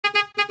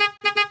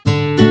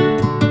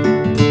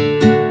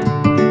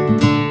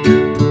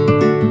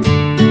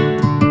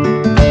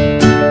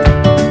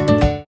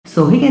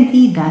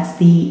see that's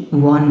the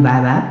one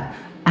web app,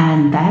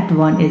 and that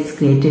one is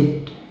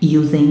created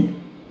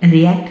using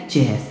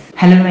React.js.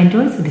 Hello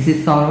mentors, this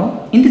is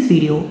Saurav. In this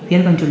video, we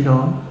are going to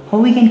learn how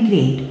we can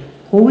create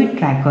COVID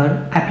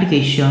tracker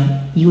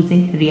application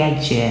using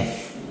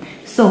React.js.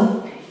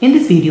 So in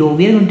this video,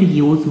 we are going to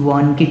use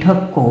one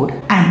GitHub code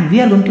and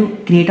we are going to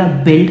create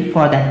a build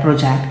for that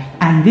project,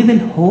 and we will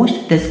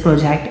host this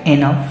project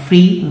in a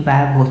free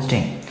web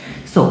hosting.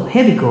 So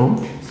here we go.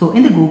 So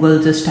in the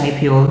Google, just type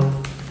here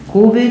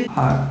COVID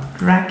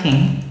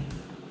tracking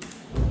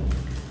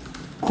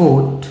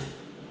code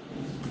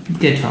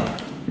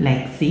GitHub,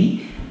 like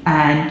see,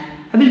 and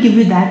I will give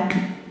you that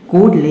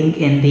code link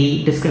in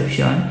the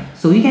description.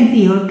 So you can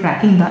see here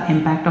tracking the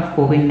impact of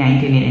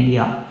COVID-19 in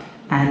India,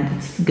 and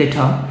it's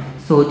GitHub.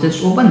 So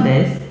just open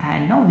this,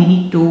 and now we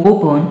need to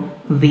open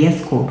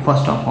VS Code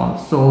first of all.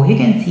 So you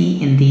can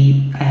see in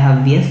the I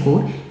have VS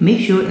Code.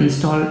 Make sure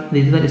install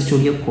Visual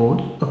Studio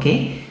Code.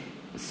 Okay,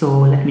 so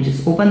let me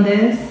just open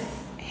this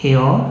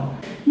here.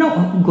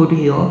 Now go to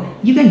here.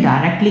 You can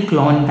directly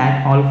clone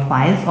that all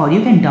files, or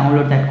you can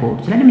download that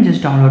code. So let me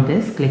just download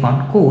this. Click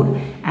on code,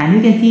 and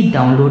you can see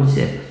download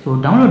zip. So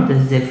download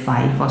this zip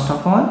file first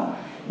of all.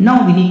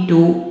 Now we need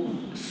to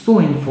show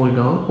in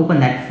folder. Open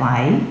that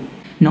file.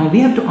 Now we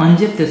have to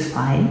unzip this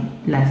file.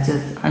 Let's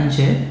just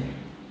unzip,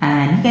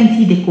 and you can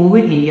see the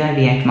COVID India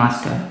React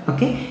master.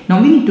 Okay,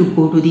 now we need to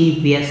go to the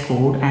VS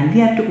Code and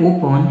we have to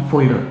open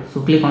folder.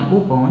 So click on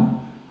open,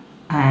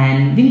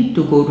 and we need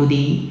to go to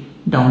the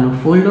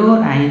download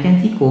folder, and you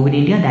can see COVID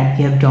India that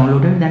we have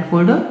downloaded that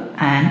folder,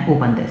 and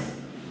open this.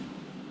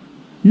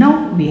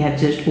 Now we have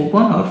just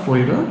opened our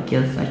folder.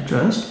 Yes, I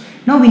trust.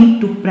 Now we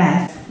need to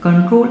press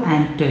Ctrl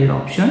and tilde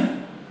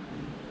option,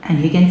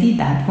 and you can see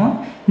that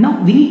one.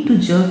 Now we need to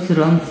just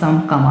run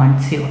some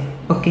commands here.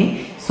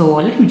 Okay, so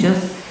let me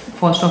just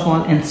first of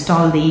all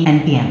install the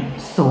npm.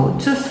 So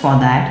just for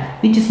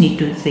that we just need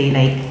to say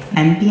like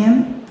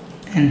npm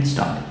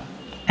install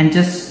and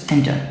just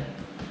enter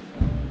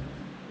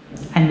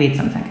and wait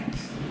some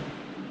seconds.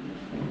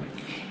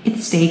 It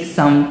takes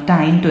some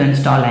time to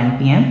install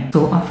npm.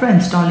 So after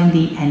installing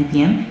the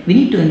npm, we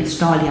need to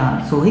install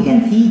yarn. So you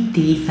can see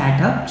the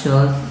setup.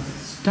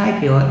 Just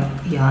type your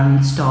yarn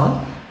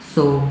install.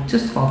 So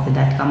just copy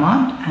that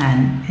command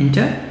and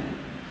enter.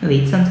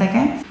 Wait some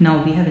seconds.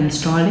 Now we have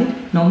installed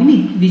it. Now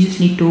we just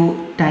need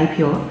to type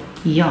here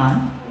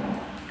yarn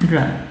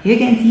run. You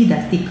can see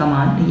that's the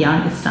command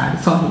yarn start.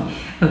 Sorry.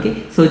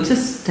 Okay, so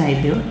just type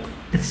here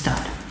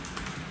start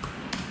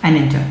and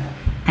enter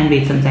and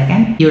wait some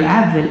second. Your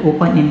app will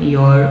open in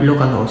your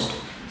localhost.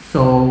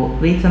 So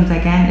wait some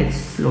second,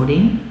 it's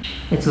loading.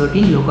 It's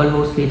working.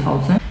 Localhost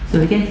 3000.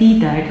 So you can see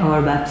that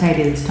our website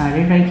is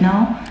started right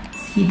now.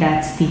 See,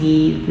 that's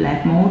the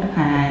black mode,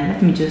 and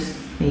let me just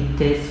make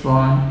this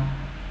one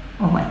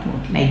white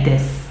mode like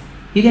this.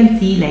 You can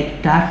see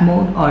like dark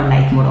mode or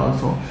light mode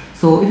also.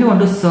 So if you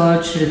want to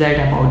search result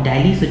about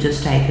Delhi, so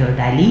just type here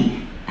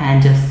Delhi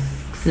and just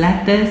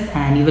select this,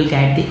 and you will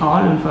get the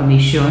all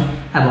information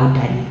about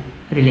Delhi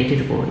related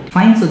to COVID.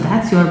 Fine, so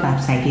that's your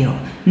website here.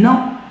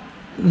 Now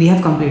we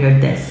have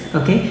completed this.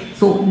 Okay,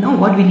 so now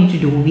what we need to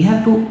do, we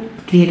have to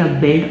create a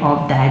build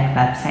of that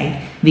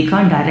website. We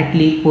can't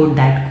directly put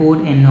that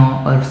code in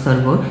our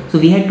server, so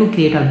we have to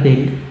create a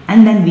build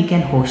and then we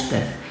can host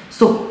this.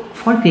 So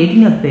for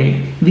creating a build,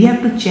 we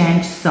have to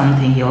change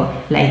something here.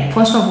 Like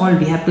first of all,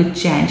 we have to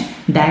change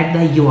that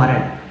the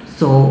URL.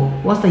 So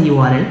what's the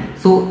URL?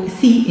 So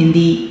see in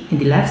the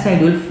left side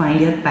you will find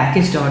your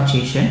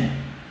package.json,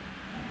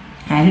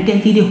 and you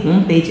can see the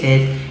home page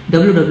is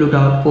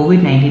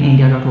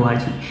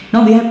www.covid19india.org.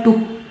 Now we have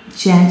to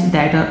change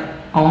that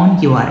on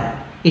URL.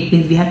 It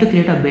means we have to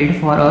create a build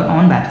for our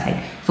own website.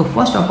 So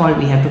first of all,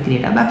 we have to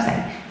create a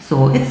website.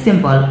 So it's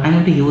simple. I'm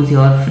going to use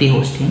your free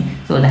hosting.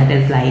 So that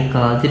is like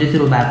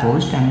 00 web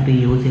host. I'm going to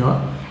use here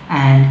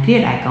and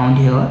create account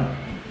here.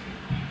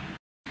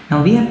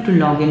 Now we have to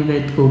log in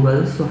with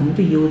Google. So I'm going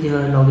to use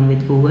here login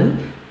with Google,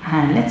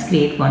 and let's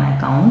create one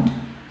account.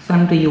 So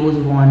I'm going to use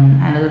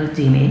another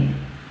Gmail.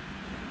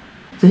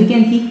 So you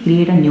can see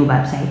create a new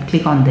website.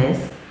 Click on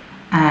this.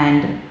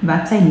 And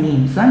website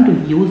name, so I'm to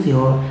use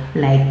here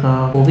like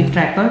COVID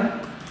tracker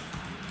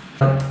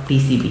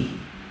TCB.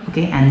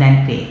 Okay, and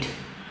then create,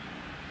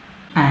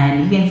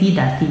 and you can see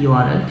that's the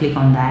URL. Click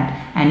on that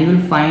and you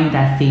will find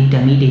that's the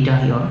dummy data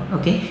here.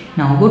 Okay,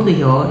 now go to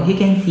here. You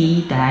can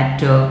see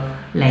that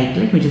like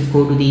let me just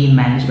go to the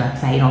manage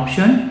website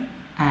option,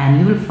 and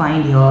you will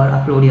find here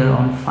upload your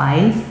own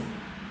files.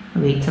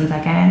 Wait some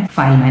seconds.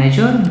 File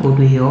manager, go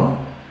to here.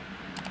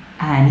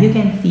 And you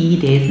can see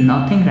there is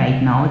nothing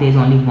right now. There is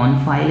only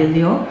one file is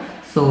here.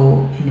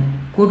 So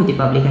go to the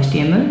public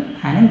HTML,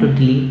 and I'm going to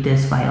delete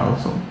this file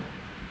also.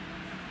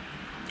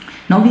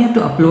 Now we have to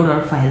upload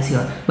our files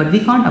here, but we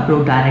can't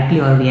upload directly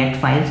our React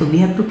file. So we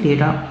have to create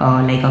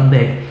a like a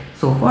build.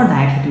 So for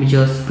that, let me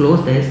just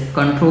close this.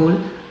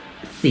 Ctrl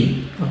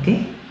C.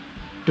 Okay,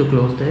 to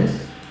close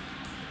this.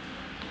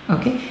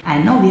 Okay,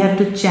 and now we have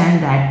to change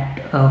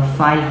that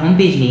file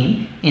homepage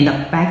name in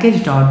the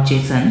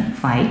package.json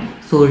file.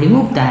 So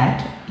remove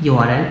that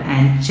URL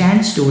and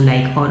change to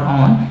like or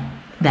on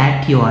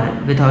that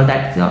URL without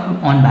that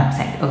on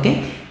website.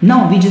 Okay,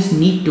 now we just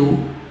need to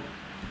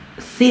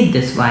save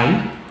this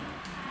file,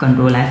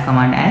 Control S,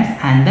 Command S,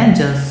 and then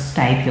just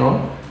type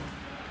your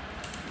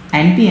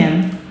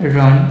npm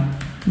run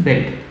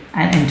build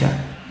and enter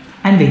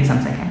and wait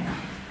some second.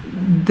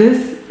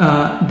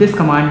 This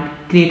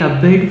command create a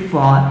build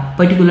for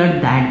particular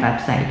that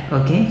website.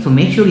 Okay, so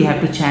make sure you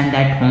have to change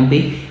that home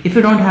page. If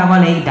you don't have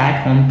a like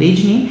that home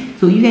page name,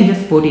 so you can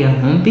just put your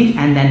home page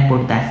and then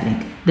put that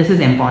link. This is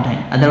important,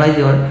 otherwise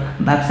your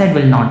website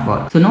will not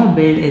work. So now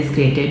build is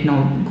created.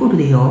 Now go to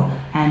the here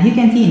and you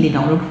can see in the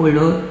download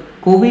folder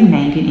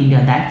COVID-19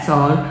 India, that's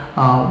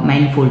our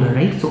main folder,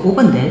 right? So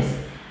open this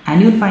and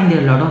you'll find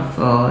there are a lot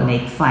of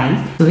like files.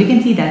 So we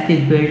can see that's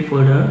the build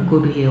folder.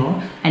 Go to here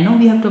and now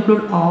we have to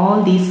upload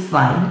all these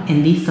files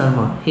in the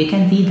server. You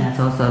can see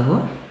that's our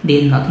server. There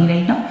is nothing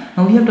right now.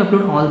 Now we have to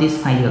upload all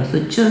these files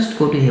here. So just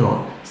go to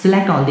here,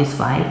 select all these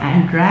files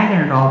and drag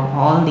and drop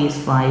all these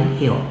files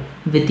here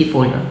with the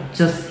folder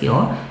just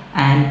here,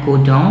 and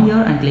go down here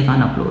and click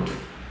on upload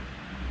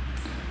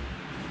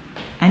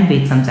and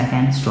wait some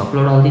seconds to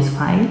upload all these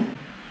files.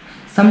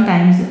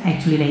 Sometimes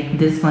actually like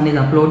this one is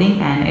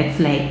uploading and it's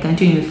like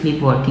continuously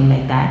working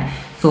like that,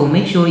 so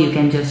make sure you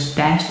can just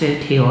test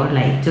it here,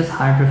 like just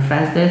hard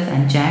refresh this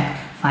and check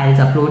files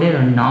uploaded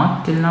or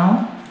not. Till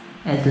now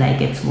it's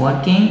like it's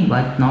working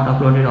but not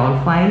uploaded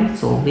all files,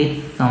 so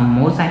wait some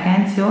more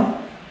seconds here,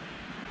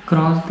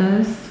 cross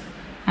this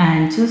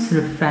and just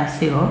refresh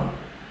here,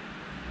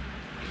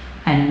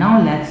 and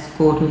now let's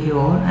go to here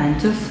and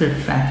just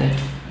refresh it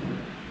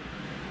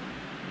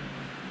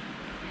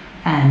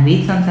and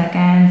wait some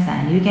seconds,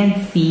 and you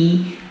can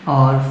see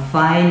our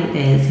file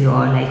is here,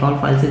 like all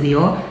files is here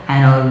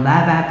and our web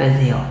app is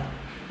here.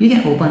 You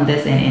can open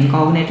this in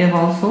incognito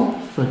also,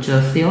 so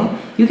just here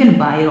you can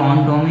buy your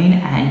own domain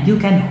and you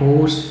can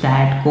host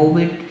that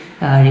COVID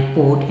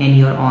report in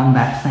your own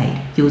website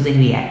using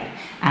React.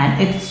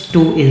 And it's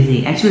too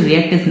easy. Actually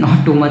React is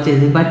not too much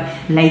easy, but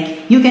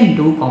like you can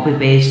do copy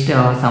paste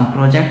some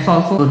projects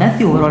also. So that's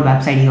the overall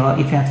website here.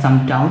 If you have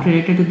some doubt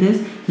related to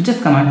this, so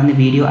just comment on the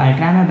video. I'll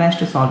try my best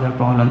to solve your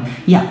problem.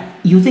 Yeah,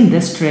 using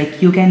this trick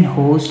you can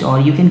host or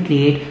you can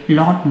create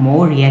lot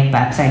more React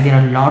website. There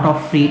are a lot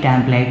of free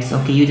templates.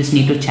 Okay, you just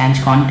need to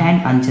change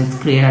content and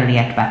just create a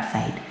React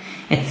website.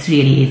 It's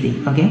really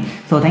easy. Okay,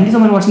 so thank you so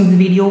much for watching this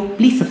video.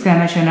 Please subscribe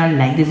my channel,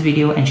 like this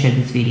video and share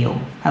this video.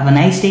 Have a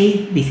nice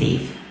day. Be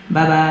safe.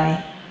 Bye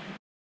bye.